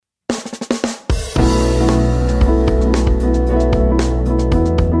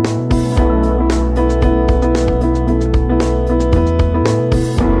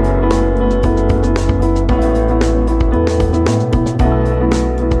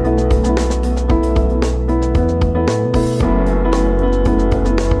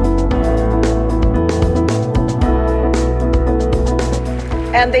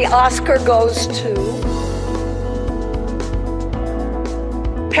And the Oscar goes to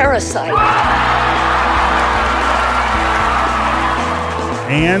Parasite.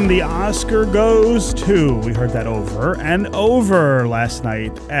 And the Oscar goes to, we heard that over and over last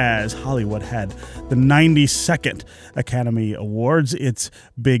night as Hollywood had the 92nd Academy Awards. It's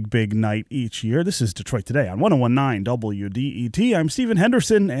big night each year. This is Detroit Today on 101.9 WDET. I'm Stephen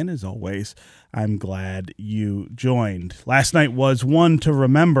Henderson, and as always, I'm glad you joined. Last night was one to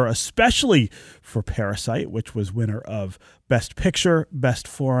remember, especially for Parasite, which was winner of Best Picture, Best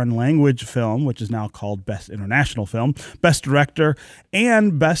Foreign Language Film, which is now called Best International Film, Best Director,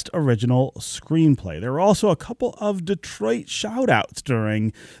 and Best Original Screenplay. There were also a couple of Detroit shout-outs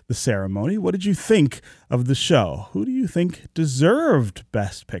during the ceremony. What did you think of the show? Who do you think deserved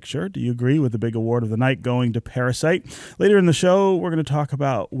Best Picture? Do you agree with the big award of the night going to Parasite? Later in the show, we're going to talk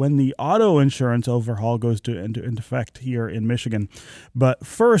about when the auto insurance overhaul goes into effect here in Michigan. But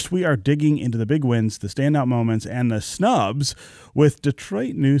first, we are digging into the big wins, the standout moments, and the snubs with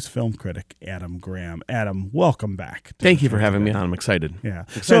Detroit News film critic Adam Graham. Adam, welcome back. Thank you for having me on. I'm excited. Yeah.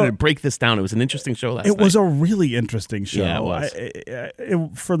 Excited to break this down. It was an interesting show last night. It was a really interesting show. Yeah, it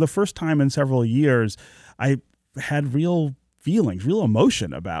was. For the first time in several years, I had real feelings, real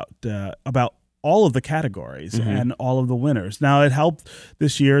emotion about all of the categories and all of the winners. Now, it helped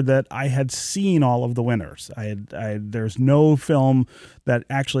this year that I had seen all of the winners. There's no film that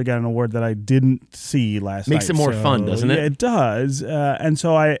actually got an award that I didn't see last night. Makes it more fun, doesn't it? It does. And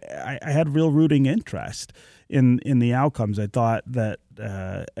so I had real rooting interest in the outcomes. I thought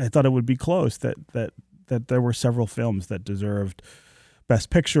it would be close, that there were several films that deserved Best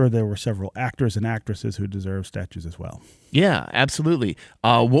Picture. There were several actors and actresses who deserve statues as well. Yeah, absolutely.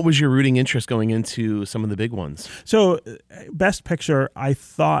 What was your rooting interest going into some of the big ones? So, Best Picture, I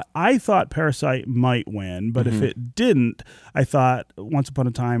thought Parasite might win, but if it didn't, I thought Once Upon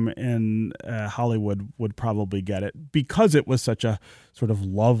a Time in Hollywood would probably get it because it was such a sort of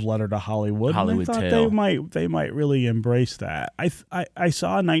love letter to Hollywood. Hollywood and I thought tale. they might really embrace that. I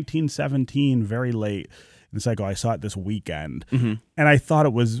saw 1917 very late. It's like, I saw it this weekend, and I thought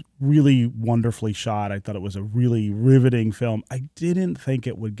it was really wonderfully shot. I thought it was a really riveting film. I didn't think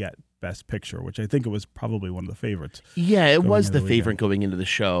it would get Best Picture, which I think it was probably one of the favorites. Yeah, it was the favorite going into the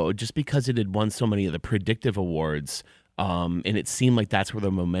show, just because it had won so many of the predictive awards, and it seemed like that's where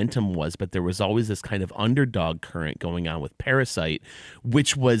the momentum was, but there was always this kind of underdog current going on with Parasite,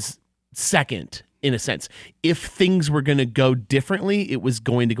 which was second, in a sense. If things were going to go differently, it was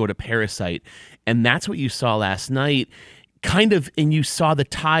going to go to Parasite. And that's what you saw last night, kind of, and you saw the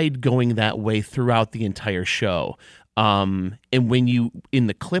tide going that way throughout the entire show. And when in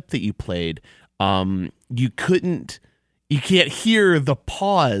the clip that you played, you can't hear the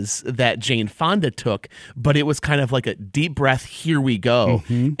pause that Jane Fonda took, but it was kind of like a deep breath, here we go.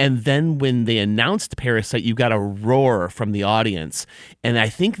 And then when they announced Parasite, you got a roar from the audience. And I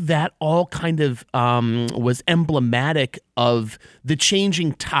think that all kind of was emblematic of the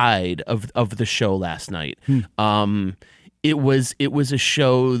changing tide of the show last night. It was a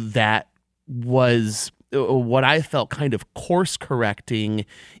show that was what I felt kind of course correcting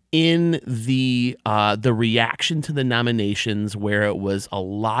in the reaction to the nominations, where it was a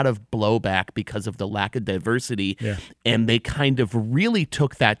lot of blowback because of the lack of diversity. And they kind of really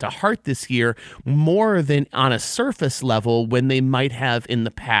took that to heart this year more than on a surface level when they might have in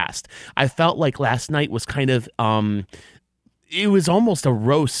the past. I felt like last night was kind of it was almost a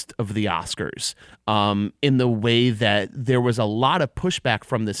roast of the Oscars, in the way that there was a lot of pushback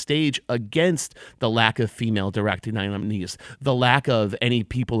from the stage against the lack of female directing nominees, the lack of any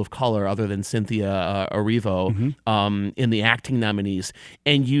people of color other than Cynthia Erivo in the acting nominees.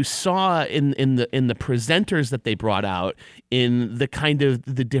 And you saw in the presenters that they brought out, in the kind of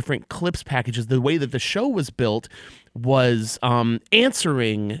the different clips packages, the way that the show was built was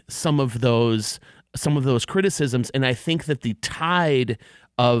answering some of those criticisms. And I think that the tide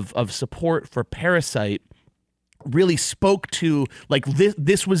of support for Parasite really spoke to, like,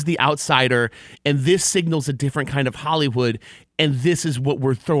 this was the outsider, and this signals a different kind of Hollywood, and this is what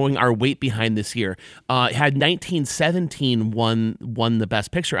we're throwing our weight behind this year. Had 1917 won the Best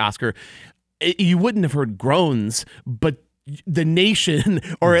Picture Oscar, you wouldn't have heard groans, but the nation,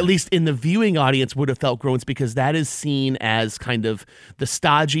 or at least in the viewing audience, would have felt groans, because that is seen as kind of the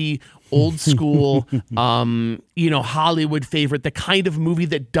stodgy, old school, Hollywood favorite, the kind of movie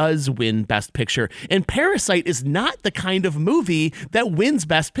that does win Best Picture. And Parasite is not the kind of movie that wins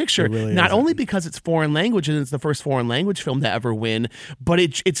Best Picture. Really not isn't. only because it's foreign language and it's the first foreign language film to ever win, but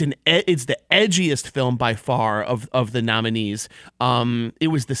it's the edgiest film by far of the nominees.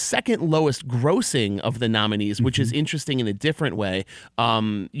 It was the second lowest grossing of the nominees, which is interesting in a different way.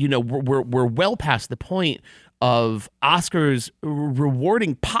 We're well past the point of Oscars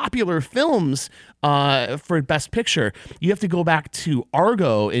rewarding popular films for Best Picture. You have to go back to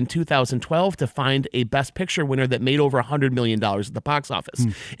Argo in 2012 to find a Best Picture winner that made over $100 million at the box office.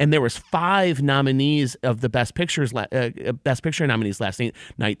 And there was 5 nominees of the Best Picture nominees last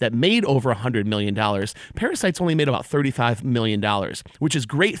night that made over $100 million. Parasite's only made about $35 million, which is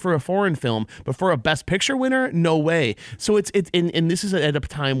great for a foreign film, but for a Best Picture winner, no way. So and this is at a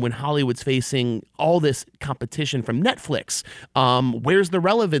time when Hollywood's facing all this competition from Netflix. Where's the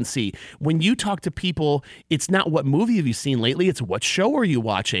relevancy? When you talk to people, it's not what movie have you seen lately, it's what show are you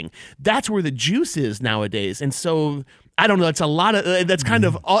watching. That's where the juice is nowadays. And so I don't know, it's a lot of that's kind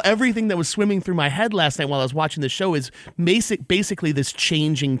of everything that was swimming through my head last night while I was watching the show is basically this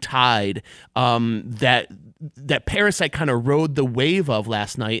changing tide that Parasite kind of rode the wave of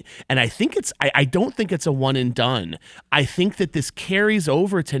last night. And I think I don't think it's a one and done. I think that this carries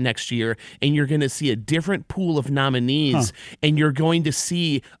over to next year and you're going to see a different pool of nominees and you're going to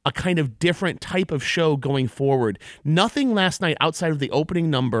see a kind of different type of show going forward. Nothing last night outside of the opening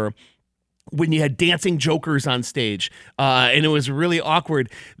number when you had dancing jokers on stage, and it was really awkward.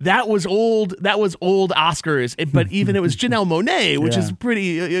 That was old Oscars, but even it was Janelle Monáe, which is a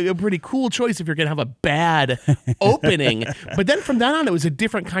pretty cool choice if you're going to have a bad opening. But then from then on, it was a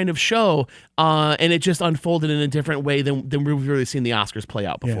different kind of show, and it just unfolded in a different way than we've really seen the Oscars play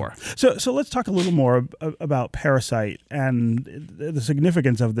out before. Yeah. So let's talk a little more about Parasite and the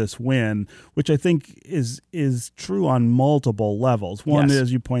significance of this win, which I think is true on multiple levels. One,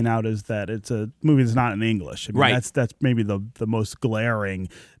 as you point out, is that it's a movie that's not in English. I mean, right. That's maybe the most glaring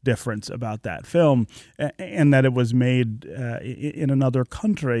difference about that film, and that it was made in another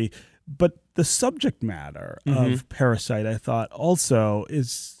country. But the subject matter of Parasite, I thought, also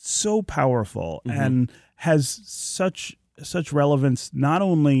is so powerful and has such relevance not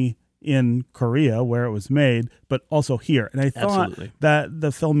only in Korea where it was made, but also here. And I thought that the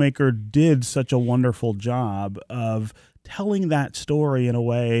filmmaker did such a wonderful job of telling that story in a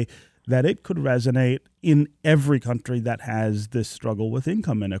way that it could resonate in every country that has this struggle with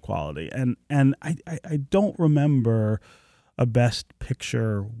income inequality. And I don't remember a Best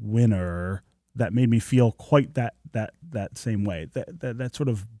Picture winner that made me feel quite that same way. That sort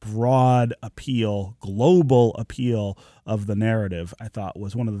of broad appeal, global appeal of the narrative, I thought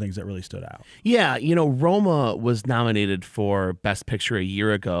was one of the things that really stood out. Yeah, Roma was nominated for Best Picture a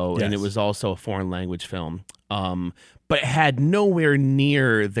year ago, and it was also a foreign language film. But it had nowhere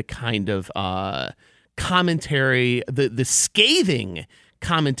near the kind of commentary, the scathing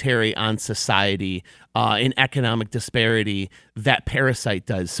commentary on society and economic disparity that Parasite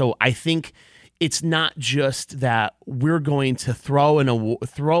does. So I think it's not just that we're going to throw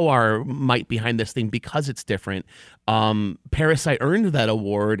our might behind this thing because it's different. Parasite earned that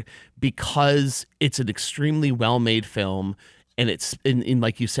award because it's an extremely well-made film. And it's in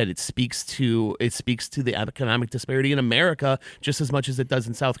like you said, it speaks to the economic disparity in America just as much as it does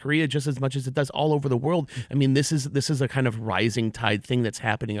in South Korea, just as much as it does all over the world. I mean, this is a kind of rising tide thing that's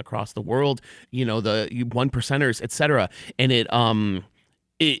happening across the world. The one percenters, etc. And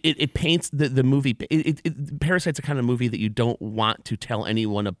it paints the movie. Parasite's a kind of movie that you don't want to tell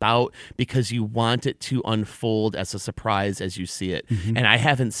anyone about because you want it to unfold as a surprise as you see it. And I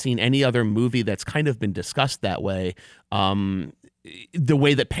haven't seen any other movie that's kind of been discussed that way. The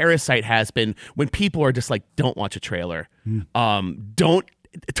way that Parasite has been, when people are just like, don't watch a trailer, don't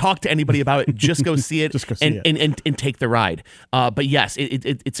talk to anybody about it, just go see it, and take the ride. But yes,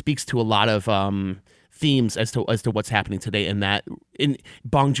 it speaks to a lot of themes as to what's happening today, and that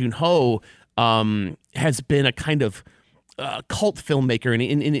Bong Joon-ho has been a kind of cult filmmaker, and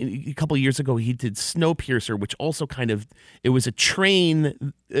in a couple of years ago he did Snowpiercer, which also it was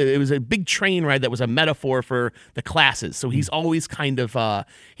a big train ride that was a metaphor for the classes. So he's always kind of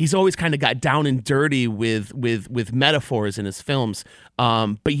got down and dirty with metaphors in his films.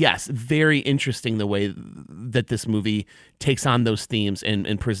 But yes, very interesting the way that this movie takes on those themes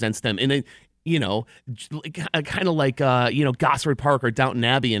and presents them kind of like Gosford Park or Downton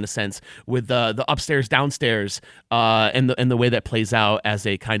Abbey in a sense, with the upstairs downstairs and the way that plays out as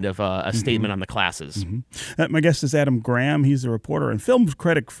a kind of a statement on the classes. My guest is Adam Graham. He's a reporter and film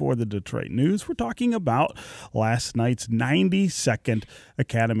critic for the Detroit News. We're talking about last night's 92nd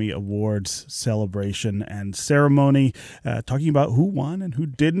Academy Awards celebration and ceremony, talking about who won and who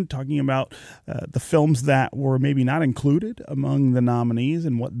didn't, talking about the films that were maybe not included among the nominees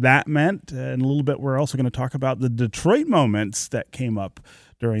and what that meant. And a little bit, we're also going to talk about the Detroit moments that came up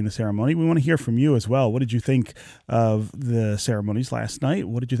during the ceremony. We want to hear from you as well. What did you think of the ceremonies last night?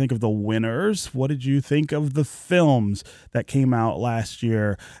 What did you think of the winners? What did you think of the films that came out last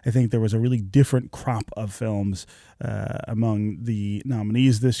year? I think there was a really different crop of films among the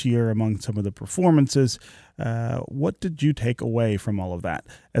nominees this year, among some of the performances. What did you take away from all of that?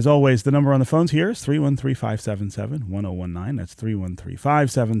 As always, the number on the phones here is 313-577-1019. That's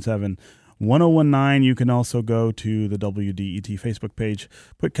 313-577-1019. You can also go to the WDET Facebook page,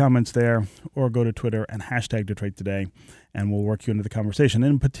 put comments there, or go to Twitter and hashtag Detroit Today, and we'll work you into the conversation.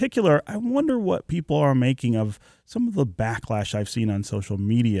 In particular, I wonder what people are making of some of the backlash I've seen on social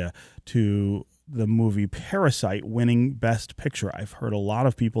media to the movie Parasite winning Best Picture. I've heard a lot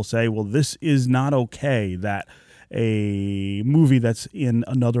of people say, well, this is not okay that a movie that's in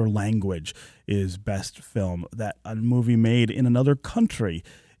another language is Best Film, that a movie made in another country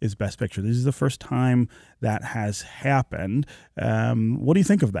is Best Picture. This is the first time that has happened. What do you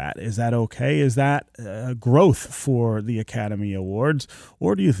think of that? Is that okay? Is that growth for the Academy Awards?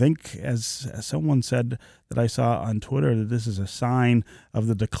 Or do you think, as someone said that I saw on Twitter, that this is a sign of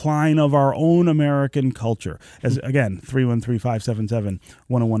the decline of our own American culture? As again,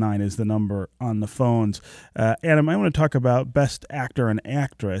 313-577-1019 is the number on the phones. Adam, I want to talk about Best Actor and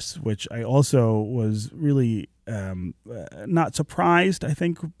Actress, which I also was really not surprised, I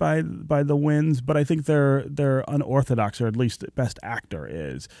think, by the wins, but I think they're unorthodox, or at least Best Actor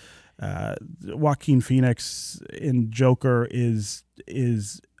is. Joaquin Phoenix in Joker is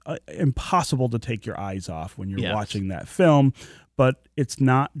impossible to take your eyes off when you're watching that film, but it's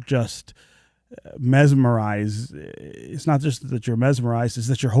not just mesmerized. It's not just that you're mesmerized, it's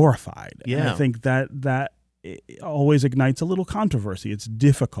that you're horrified. Yeah. And I think that it always ignites a little controversy. It's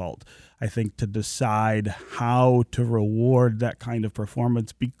difficult, I think, to decide how to reward that kind of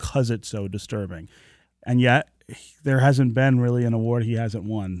performance because it's so disturbing. And yet, there hasn't been really an award he hasn't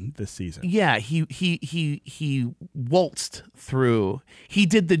won this season. Yeah, he waltzed through. He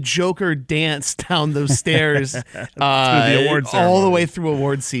did the Joker dance down those stairs through the award ceremony. all the way through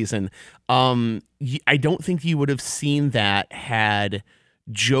award season. I don't think you would have seen that had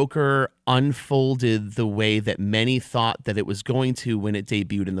Joker unfolded the way that many thought that it was going to when it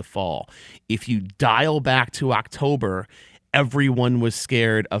debuted in the fall. If you dial back to October, everyone was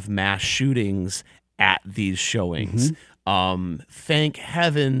scared of mass shootings at these showings. Thank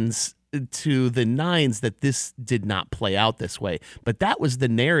heavens to the nines that this did not play out this way. But that was the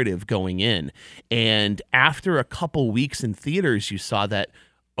narrative going in. And after a couple weeks in theaters, you saw that,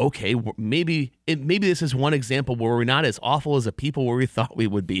 okay, maybe this is one example where we're not as awful as a people where we thought we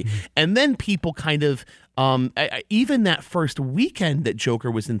would be. And then people kind of, even that first weekend that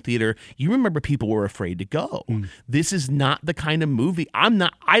Joker was in theater, you remember people were afraid to go. This is not the kind of movie.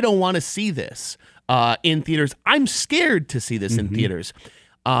 I don't want to see this in theaters. I'm scared to see this in theaters.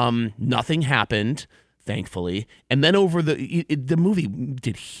 Nothing happened, thankfully. And then the movie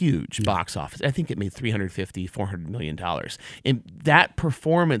did huge box office. I think it made $350-400 million. And that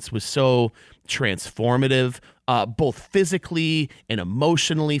performance was so transformative, both physically and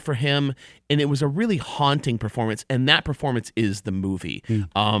emotionally for him. And it was a really haunting performance. And that performance is the movie.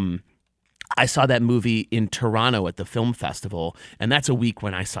 I saw that movie in Toronto at the film festival, and that's a week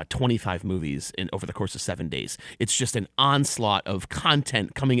when I saw 25 movies over the course of 7 days. It's just an onslaught of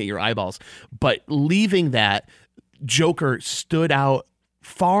content coming at your eyeballs. But leaving that, Joker stood out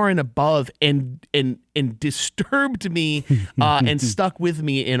far and above and disturbed me and stuck with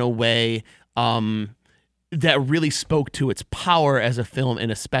me in a way that really spoke to its power as a film, and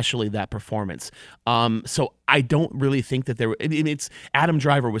especially that performance. So I don't really think that it's Adam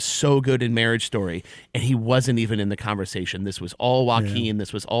Driver was so good in Marriage Story, and he wasn't even in the conversation. This was all Joaquin.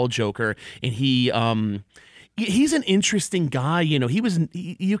 This was all Joker, and he's an interesting guy.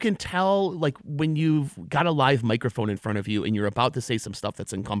 You can tell, like, when you've got a live microphone in front of you and you're about to say some stuff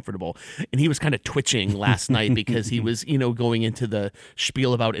that's uncomfortable. And he was kind of twitching last night because he was, going into the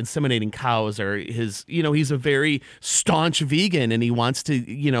spiel about inseminating cows, or he's a very staunch vegan and he wants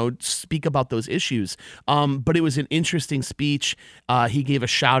to, speak about those issues. But it was an interesting speech. He gave a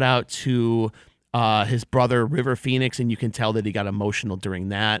shout out to his brother River Phoenix, and you can tell that he got emotional during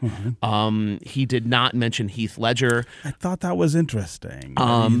that. He did not mention Heath Ledger. I thought that was interesting.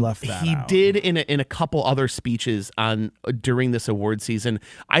 That he left that He out. did in a couple other speeches during this award season.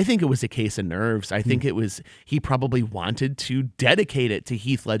 I think it was a case of nerves. I think he probably wanted to dedicate it to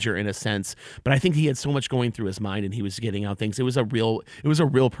Heath Ledger in a sense, but I think he had so much going through his mind and he was getting out things. It was a real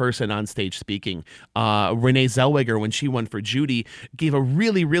person on stage speaking. Renee Zellweger, when she won for Judy, gave a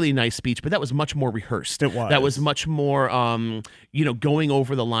really, really nice speech, but that was much more rehearsed. It was. That was much more, going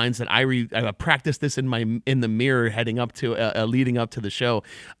over the lines that I practiced this in the mirror heading up to leading up to the show.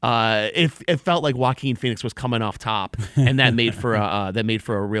 It felt like Joaquin Phoenix was coming off top, and that made for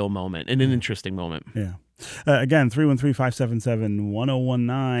a real moment and an interesting moment. Yeah. Again,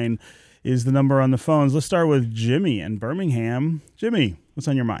 313-577-1019 is the number on the phones. Let's start with Jimmy in Birmingham. Jimmy, what's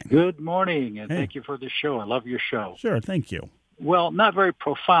on your mind? Good morning, and thank you for the show. I love your show. Sure, thank you. Well, not very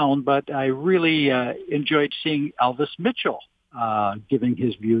profound, but I really enjoyed seeing Elvis Mitchell giving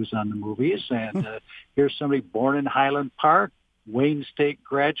his views on the movies. And here's somebody born in Highland Park, Wayne State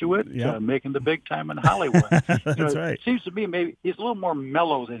graduate, making the big time in Hollywood. That's right. It seems to me maybe he's a little more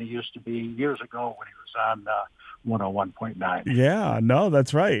mellow than he used to be years ago when he was on 101.9. Yeah, no,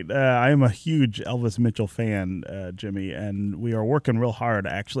 that's right. I am a huge Elvis Mitchell fan, Jimmy, and we are working real hard,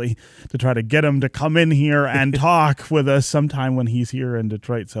 actually, to try to get him to come in here and talk with us sometime when he's here in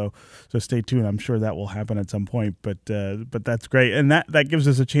Detroit. So stay tuned. I'm sure that will happen at some point, but that's great. And that gives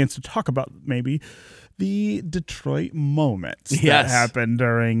us a chance to talk about maybe the Detroit moments that happened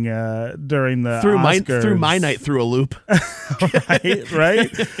during the Oscars. Through my night through a loop.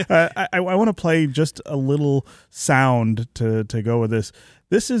 right. I want to play just a little sound to go with this.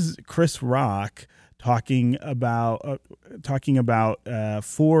 This is Chris Rock talking about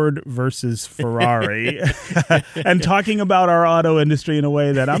Ford versus Ferrari and talking about our auto industry in a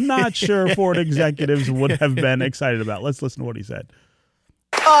way that I'm not sure Ford executives would have been excited about. Let's listen to what he said.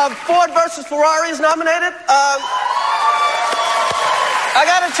 Ford versus Ferrari is nominated. I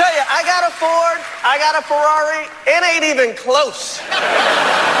gotta tell you, I got a Ford, I got a Ferrari, it ain't even close.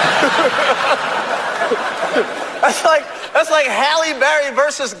 That's like Halle Berry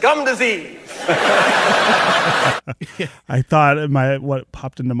versus gum disease. I thought what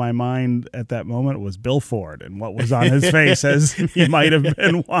popped into my mind at that moment was Bill Ford and what was on his face as he might have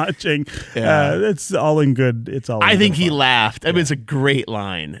been watching. It's all in good. I think he laughed. I mean, it's a great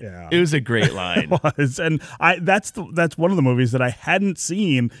line. Yeah. It was a great line. It was, and that's one of the movies that I hadn't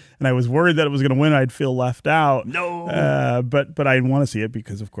seen, and I was worried that it was going to win. I'd feel left out. No, but I want to see it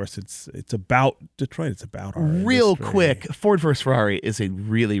because, of course, it's about Detroit. It's about our real industry. Quick. Ford vs. Ferrari is a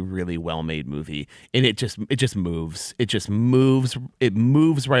really, really well made movie, and it just moves. It just moves. It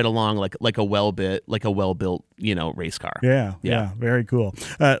moves right along like a well built race car. Yeah, very cool.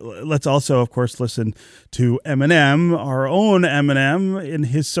 Let's also, of course, listen to Eminem, our own Eminem, in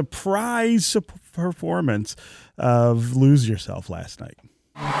his surprise performance of "Lose Yourself" last night.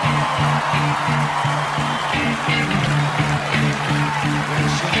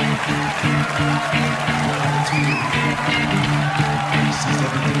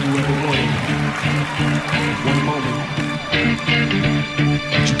 One moment.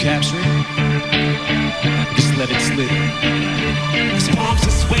 Did you capture it? Just let it slip. His palms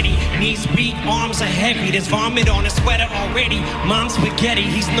are sweaty, knees weak, arms are heavy. There's vomit on his sweater already. Mom's spaghetti,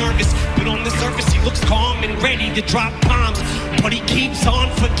 he's nervous, but on the surface he looks calm and ready to drop bombs. But he keeps on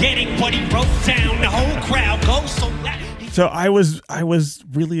forgetting what he wrote down. The whole crowd goes so loud. So I was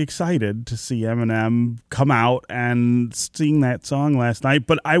really excited to see Eminem come out and sing that song last night,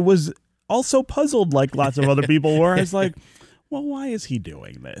 but I was also puzzled like lots of other people were. I was like, well, why is he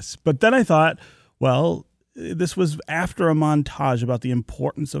doing this? But then I thought, well, this was after a montage about the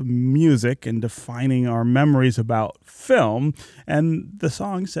importance of music and defining our memories about film. And the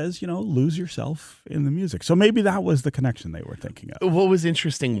song says, lose yourself in the music. So maybe that was the connection they were thinking of. What was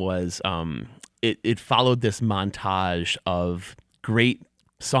interesting was it followed this montage of great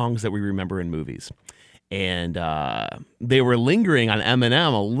songs that we remember in movies. And they were lingering on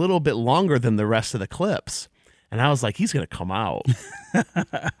Eminem a little bit longer than the rest of the clips. And I was like, he's going to come out.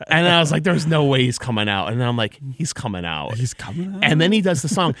 And I was like, there's no way he's coming out. And then I'm like, he's coming out. He's coming out. And then he does the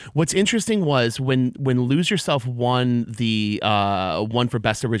song. What's interesting was when Lose Yourself won for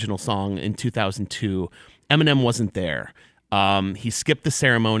Best Original Song in 2002, Eminem wasn't there. He skipped the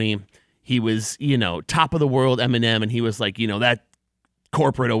ceremony. He was, top of the world Eminem. And he was like, that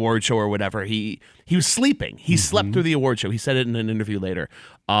corporate award show or whatever. He was sleeping. He slept through the award show. He said it in an interview later.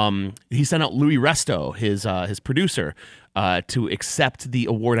 he sent out Louis Resto, his producer, to accept the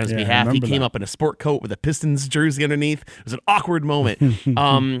award on his behalf. He came up in a sport coat with a Pistons jersey underneath. It was an awkward moment.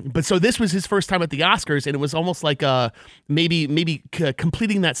 But so this was his first time at the Oscars, and it was almost like maybe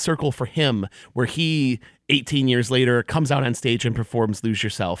completing that circle for him, where he 18 years later comes out on stage and performs "Lose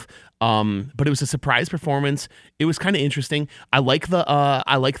Yourself." But it was a surprise performance. It was kind of interesting. I like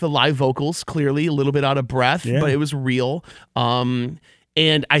the live vocals. Clearly, a little bit out of breath, but it was real.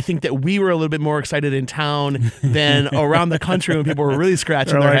 And I think that we were a little bit more excited in town than around the country when people were really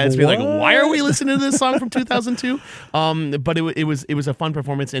scratching their heads, being like, "Why are we listening to this song from 2002?" But it was a fun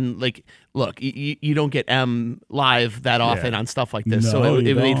performance, and like, look, you don't get M live that often on stuff like this, so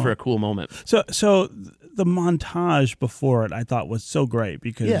it made for a cool moment. So the montage before it, I thought, was so great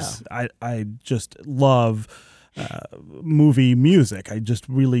because I just love movie music. I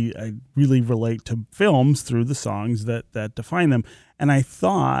really relate to films through the songs that define them. And I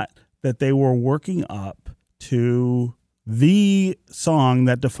thought that they were working up to the song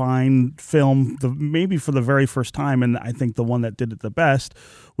that defined film, maybe for the very first time, and I think the one that did it the best,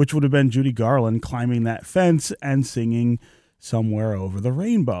 which would have been Judy Garland climbing that fence and singing "Somewhere Over the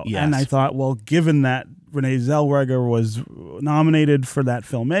Rainbow." Yes. And I thought, well, given that Renee Zellweger was nominated for that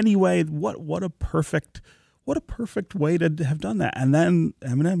film anyway, what a perfect way to have done that. And then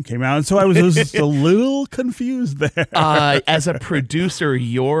Eminem came out, and so I was just a little confused there. As a producer,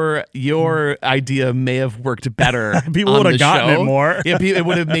 your idea may have worked better. People would have gotten it more. Yeah, it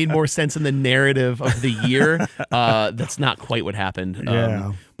would have made more sense in the narrative of the year. That's not quite what happened.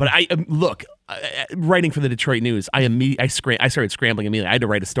 But I look. Writing for the Detroit News, I started scrambling immediately. I had to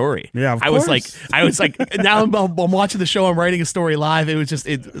write a story. Yeah, of course. I was like, now I'm watching the show. I'm writing a story live. It was just,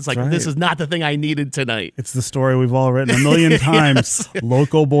 it's like, this is not the thing I needed tonight. It's the story we've all written a million times.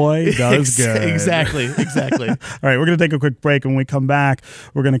 Local boy does good. Exactly. All right, we're going to take a quick break. When we come back,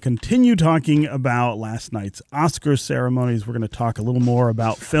 we're going to continue talking about last night's Oscar ceremonies. We're going to talk a little more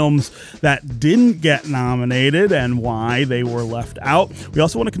about films that didn't get nominated and why they were left out. We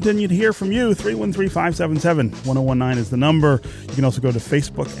also want to continue to hear from you. 313-577-1019 is the number. You can also go to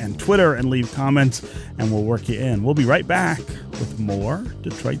Facebook and Twitter and leave comments, and we'll work you in. We'll be right back with more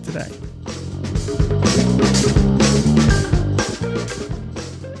Detroit Today.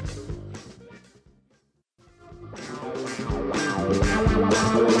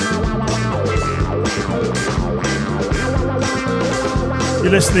 You're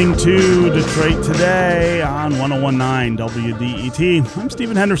listening to Detroit Today on 1019 WDET. I'm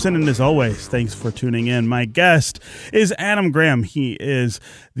Stephen Henderson, and as always, thanks for tuning in. My guest is Adam Graham. He is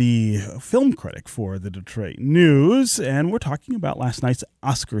the film critic for the Detroit News, and we're talking about last night's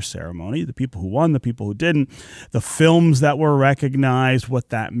Oscar ceremony, the people who won, the people who didn't, the films that were recognized, what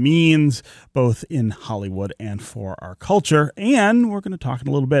that means, both in Hollywood and for our culture. And we're going to talk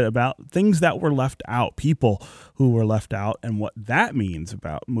a little bit about things that were left out, people who were left out, and what that means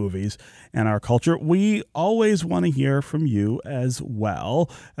about movies and our culture. We always want to hear from you as well.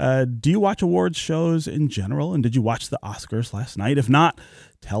 Do you watch awards shows in general? And did you watch the Oscars last night? If not,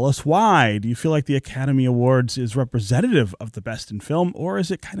 tell us why. Do you feel like the Academy Awards is representative of the best in film, or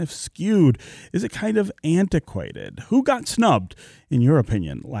is it kind of skewed? Is it kind of antiquated? Who got snubbed, in your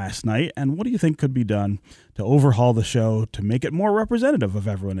opinion, last night? And what do you think could be done to overhaul the show to make it more representative of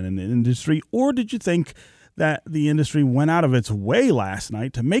everyone in the industry? Or did you think that the industry went out of its way last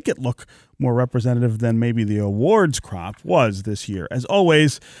night to make it look more representative than maybe the awards crop was this year? As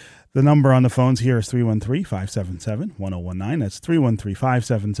always, the number on the phones here is 313-577-1019. That's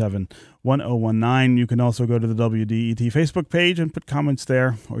 313-577-1019. You can also go to the WDET Facebook page and put comments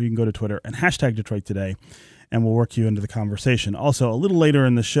there, or you can go to Twitter and hashtag Detroit Today, and we'll work you into the conversation. Also, a little later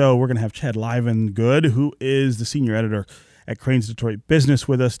in the show, we're going to have Chad Livengood, who is the senior editor at Crane's Detroit Business,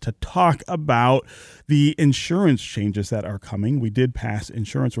 with us to talk about the insurance changes that are coming. We did pass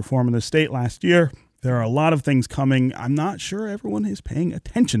insurance reform in the state last year. There are a lot of things coming. I'm not sure everyone is paying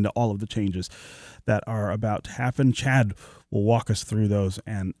attention to all of the changes that are about to happen. Chad will walk us through those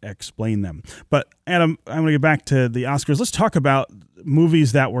and explain them. But Adam, I'm going to get back to the Oscars. Let's talk about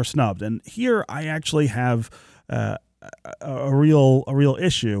movies that were snubbed. And here I actually have a real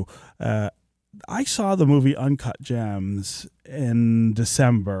issue. I saw the movie Uncut Gems in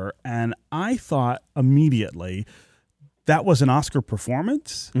December, and I thought immediately that was an Oscar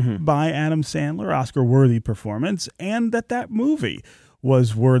performance by Adam Sandler, Oscar-worthy performance, and that movie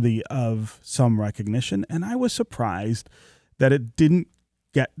was worthy of some recognition. And I was surprised that it didn't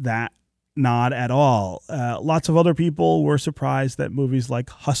get that nod at all. Lots of other people were surprised that movies like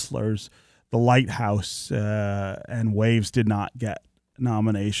Hustlers, The Lighthouse, and Waves did not get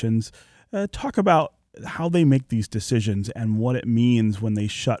nominations. Talk about how they make these decisions and what it means when they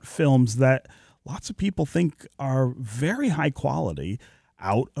shut films that lots of people think are very high quality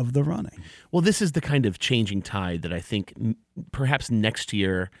out of the running. Well, this is the kind of changing tide that I think perhaps next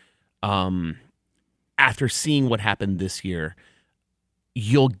year, after seeing what happened this year,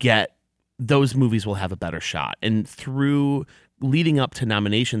 those movies will have a better shot. And through leading up to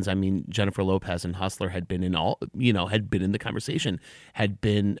nominations, I mean, Jennifer Lopez and Hustler had been in the conversation, had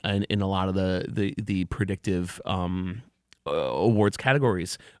been in a lot of the predictive awards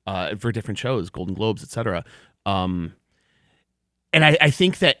categories for different shows, Golden Globes, etc. And I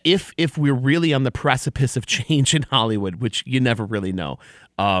think that if we're really on the precipice of change in Hollywood, which you never really know,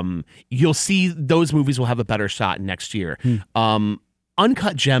 you'll see those movies will have a better shot next year.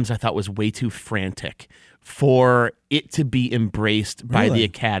 Uncut Gems, I thought, was way too frantic for it to be embraced by the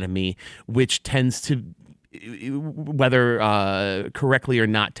Academy, which tends to, whether correctly or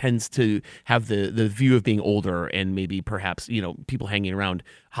not, tends to have the view of being older and maybe perhaps, people hanging around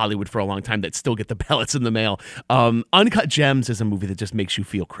Hollywood for a long time that still get the ballots in the mail. Uncut Gems is a movie that just makes you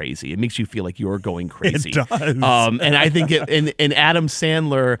feel crazy. It makes you feel like you're going crazy. It does. And I think and Adam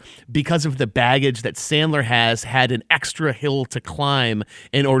Sandler, because of the baggage that Sandler has, had an extra hill to climb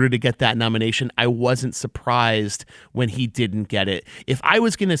in order to get that nomination. I wasn't surprised when he didn't get it. If I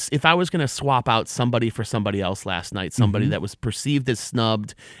was gonna swap out somebody for somebody else last night, somebody that was perceived as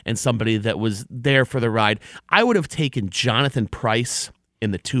snubbed and somebody that was there for the ride, I would have taken Jonathan Pryce in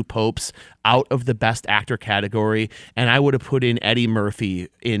The Two Popes out of the Best Actor category, and I would have put in Eddie Murphy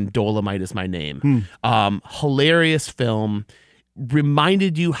in Dolomite Is My Name. Hilarious film.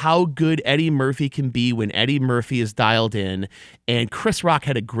 Reminded you how good Eddie Murphy can be when Eddie Murphy is dialed in. And Chris Rock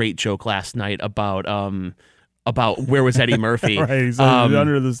had a great joke last night about where was Eddie Murphy. Right, he's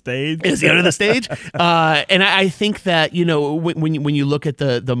under the stage. Is he under the stage? And I think that, when you look at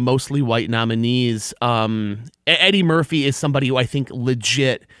the mostly white nominees, Eddie Murphy is somebody who I think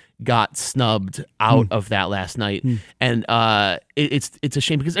legit got snubbed out of that last night. And it's a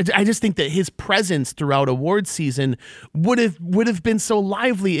shame because I just think that his presence throughout awards season would have been so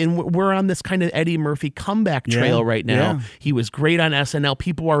lively, and we're on this kind of Eddie Murphy comeback trail right now. He was great on SNL.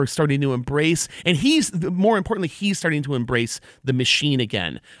 People are starting to embrace, and more importantly, he's starting to embrace the machine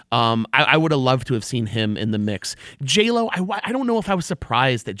again. I would have loved to have seen him in the mix. J-Lo, I don't know if I was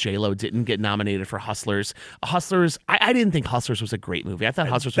surprised that J-Lo didn't get nominated for Hustlers. I didn't think Hustlers was a great movie. I thought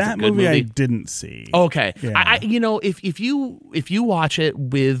Hustlers was a good movie. I didn't see. Okay. Yeah. If you watch it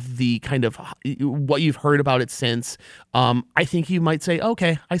with the kind of what you've heard about it since, I think you might say,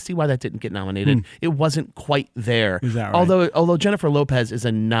 okay, I see why that didn't get nominated. It wasn't quite there. Is that right? Although Jennifer Lopez is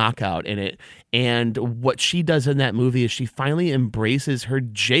a knockout in it, and what she does in that movie is she finally embraces her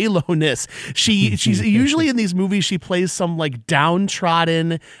J-Lo-ness. She's usually in these movies she plays some like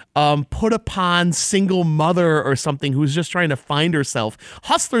downtrodden, put upon single mother or something who's just trying to find herself.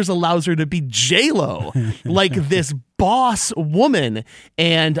 Hustlers allows her to be J-Lo, like this boss woman,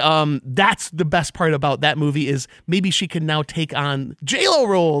 and that's the best part about that movie is maybe she can now take on J-Lo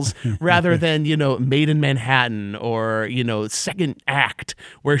roles rather than Made in Manhattan or Second Act,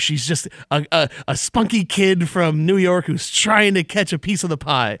 where she's just a spunky kid from New York who's trying to catch a piece of the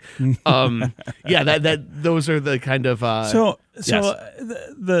pie. Those are the kind of the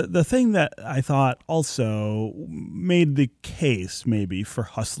thing that I thought also made the case maybe for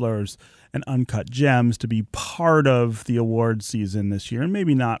Hustlers and Uncut Gems to be part of the award season this year, and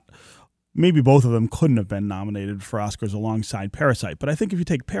maybe both of them couldn't have been nominated for Oscars alongside Parasite. But I think if you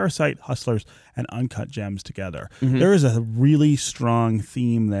take Parasite, Hustlers, and Uncut Gems together, there is a really strong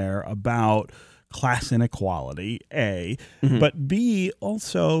theme there about class inequality, A, but B,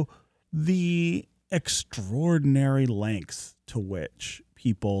 also the extraordinary lengths to which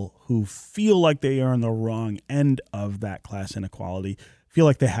people who feel like they are on the wrong end of that class inequality feel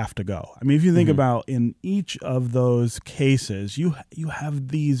like they have to go. I mean, if you think about in each of those cases, you have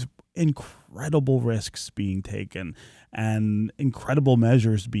these incredible risks being taken and incredible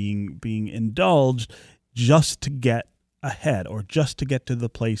measures being indulged just to get ahead or just to get to the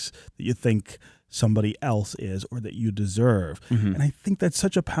place that you think somebody else is or that you deserve. And I think that's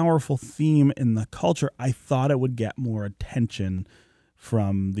such a powerful theme in the culture. I thought it would get more attention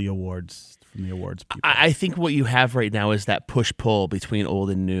from the awards people. I think what you have right now is that push-pull between old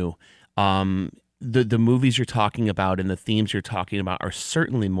and new. The movies you're talking about and the themes you're talking about are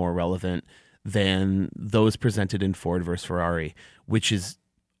certainly more relevant than those presented in Ford vs. Ferrari, which is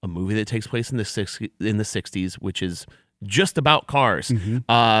a movie that takes place in the 60s, which is just about cars.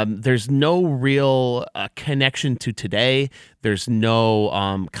 There's no real connection to today. There's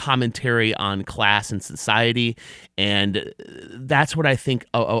no commentary on class and society. And that's what I think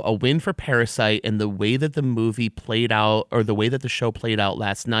a win for Parasite, and the way that the movie played out, or the way that the show played out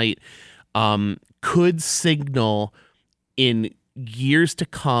last night, could signal in years to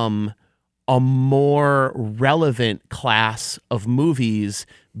come a more relevant class of movies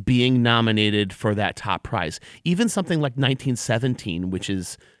being nominated for that top prize. Even something like 1917, which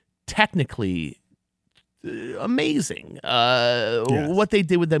is technically amazing. What they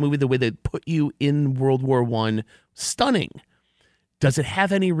did with that movie, the way they put you in World War I, stunning. Does it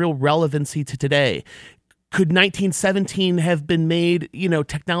have any real relevancy to today? Could 1917 have been made,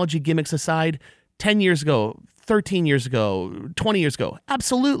 technology gimmicks aside, 10 years ago, 13 years ago, 20 years ago?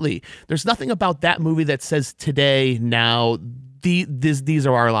 Absolutely. There's nothing about that movie that says today, now, these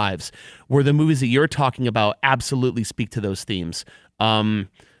are our lives, where the movies that you're talking about absolutely speak to those themes.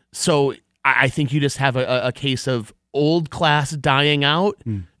 So I think you just have a case of old class dying out,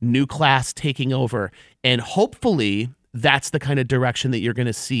 new class taking over. And hopefully that's the kind of direction that you're going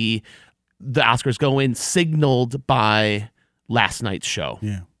to see the Oscars go in, signaled by last night's show.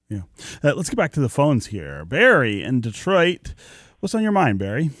 Yeah. Let's get back to the phones here. Barry in Detroit. What's on your mind,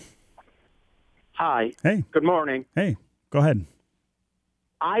 Barry? Hi. Hey. Good morning. Hey, go ahead.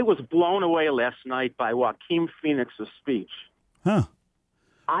 I was blown away last night by Joaquin Phoenix's speech. Huh.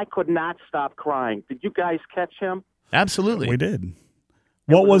 I could not stop crying. Did you guys catch him? Absolutely. We did.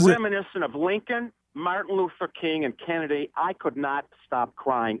 What was it? Reminiscent of Lincoln, Martin Luther King, and Kennedy. I could not stop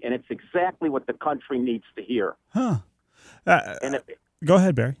crying, and it's exactly what the country needs to hear. Huh. Go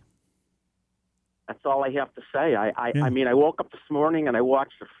ahead, Barry. That's all I have to say. I mean, I woke up this morning and I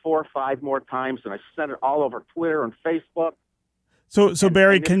watched it 4 or 5 more times, and I sent it all over Twitter and Facebook. So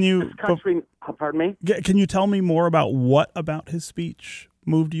Barry, can you? This country, pardon me? Can you tell me more about what about his speech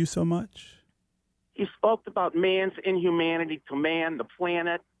moved you so much? He spoke about man's inhumanity to man, the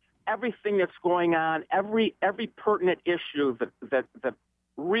planet, everything that's going on, every pertinent issue that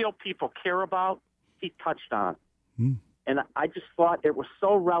real people care about. He touched on. And I just thought it was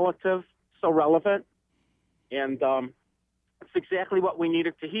so relevant, and it's exactly what we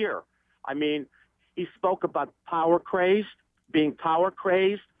needed to hear. I mean, he spoke about being power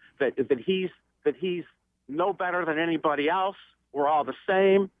crazed, that he's no better than anybody else. We're all the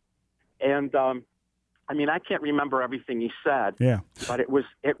same, and I mean, I can't remember everything he said. Yeah, but it was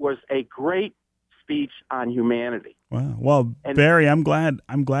a great speech on humanity. Wow. Well, and Barry, I'm glad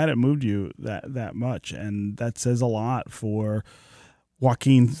it moved you that much, and that says a lot for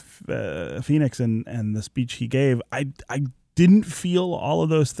Joaquin Phoenix and the speech he gave. I didn't feel all of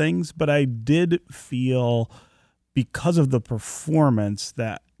those things, but I did feel, because of the performance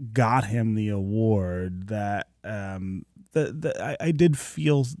that got him the award, that I did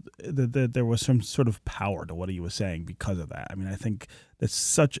feel that there was some sort of power to what he was saying because of that. I mean, I think that's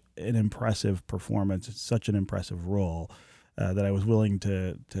such an impressive performance. It's such an impressive role that I was willing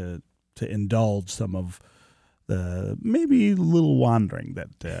to indulge some of the maybe little wandering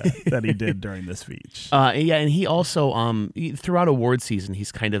that he did during the speech. Yeah, and he also throughout award season,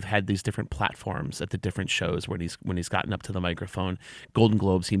 he's kind of had these different platforms at the different shows when he's gotten up to the microphone. Golden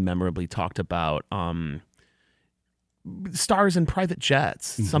Globes, he memorably talked about stars in private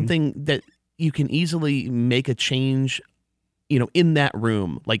jets, something that you can easily make a change, in that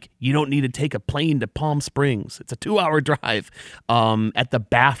room. Like, you don't need to take a plane to Palm Springs. It's a 2-hour drive. At the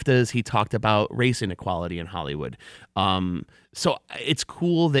BAFTAs, he talked about race inequality in Hollywood. So it's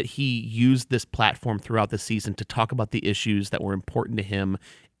cool that he used this platform throughout the season to talk about the issues that were important to him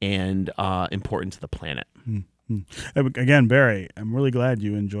and important to the planet. Again, Barry, I'm really glad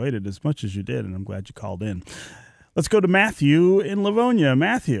you enjoyed it as much as you did, and I'm glad you called in. Let's go to Matthew in Livonia.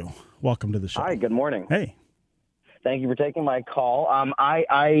 Matthew, welcome to the show. Hi, good morning. Hey. Thank you for taking my call.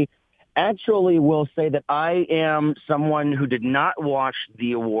 I actually will say that I am someone who did not watch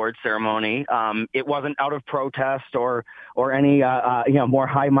the award ceremony. It wasn't out of protest or any more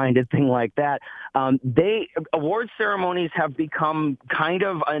high-minded thing like that. Award ceremonies have become kind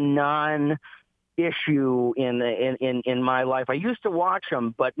of a non-issue in my life. I used to watch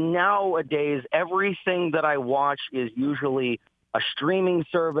them, but nowadays everything that I watch is usually a streaming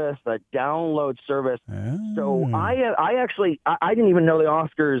service, a download service. So I didn't even know the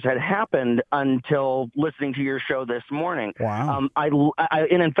Oscars had happened until listening to your show this morning. Wow.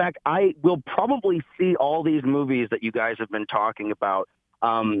 And in fact, I will probably see all these movies that you guys have been talking about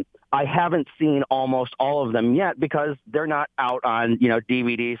I haven't seen almost all of them yet because they're not out on,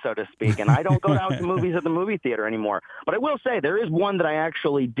 DVD, so to speak. And I don't go out to movies at the movie theater anymore. But I will say there is one that I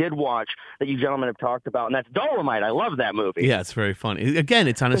actually did watch that you gentlemen have talked about, and that's Dolomite. I love that movie. Yeah, it's very fun. Again,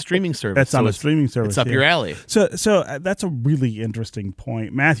 it's on a streaming service. That's on a streaming service. It's up your alley. So that's a really interesting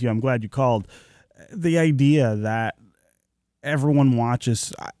point. Matthew, I'm glad you called. The idea that everyone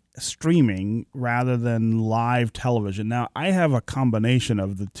watches streaming rather than live television. Now, I have a combination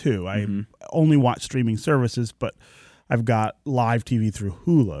of the two. I only watch streaming services, but I've got live TV through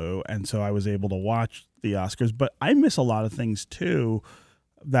Hulu, and so I was able to watch the Oscars. But I miss a lot of things, too,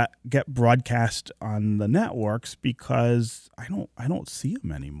 that get broadcast on the networks because I don't see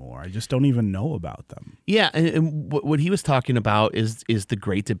them anymore. I just don't even know about them. Yeah, and what he was talking about is the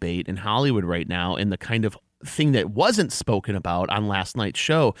great debate in Hollywood right now, and the kind of thing that wasn't spoken about on last night's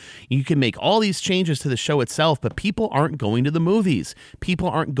show. You can make all these changes to the show itself, but people aren't going to the movies. People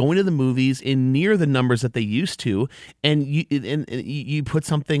aren't going to the movies in near the numbers that they used to. And you put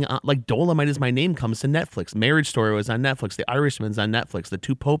something on, like Dolomite Is My Name comes to Netflix. Marriage Story was on Netflix. The Irishman's on Netflix. The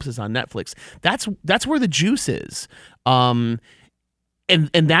Two Popes is on Netflix. That's where the juice is. And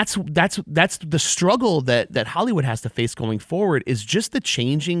that's the struggle that Hollywood has to face going forward, is just the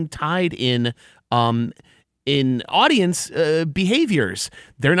changing tide in audience behaviors.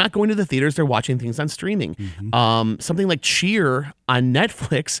 They're not going to the theaters. They're watching things on streaming. Something like Cheer on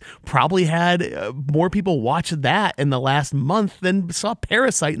Netflix probably had more people watch that in the last month than saw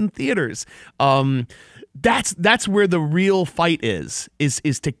Parasite in theaters. That's where the real fight is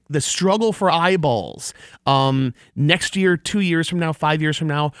to the struggle for eyeballs. Next year, 2 years from now, 5 years from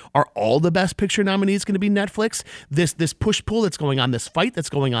now, are all the Best Picture nominees going to be Netflix? This push-pull that's going on, this fight that's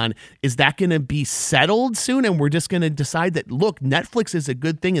going on, is that going to be settled soon? And we're just going to decide that, look, Netflix is a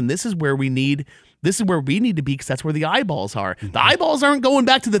good thing, and this is where we need to be, because that's where the eyeballs are. The eyeballs aren't going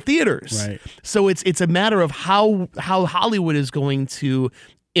back to the theaters. Right. So it's a matter of how Hollywood is going to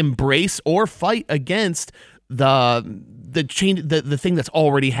embrace or fight against the change, the thing that's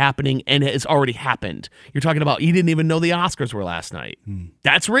already happening and has already happened. You're talking about, you didn't even know the Oscars were last night.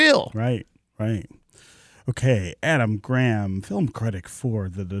 That's real. Right. Okay, Adam Graham, film critic for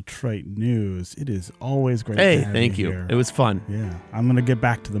the Detroit News. It is always great to have thank you. here. It was fun. Yeah, I'm going to get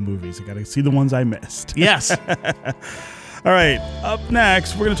back to the movies. I got to see the ones I missed. Yes. All right, up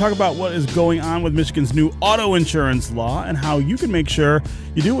next, we're going to talk about what is going on with Michigan's new auto insurance law and how you can make sure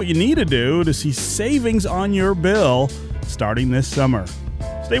you do what you need to do to see savings on your bill starting this summer.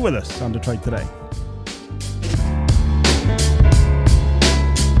 Stay with us on Detroit Today.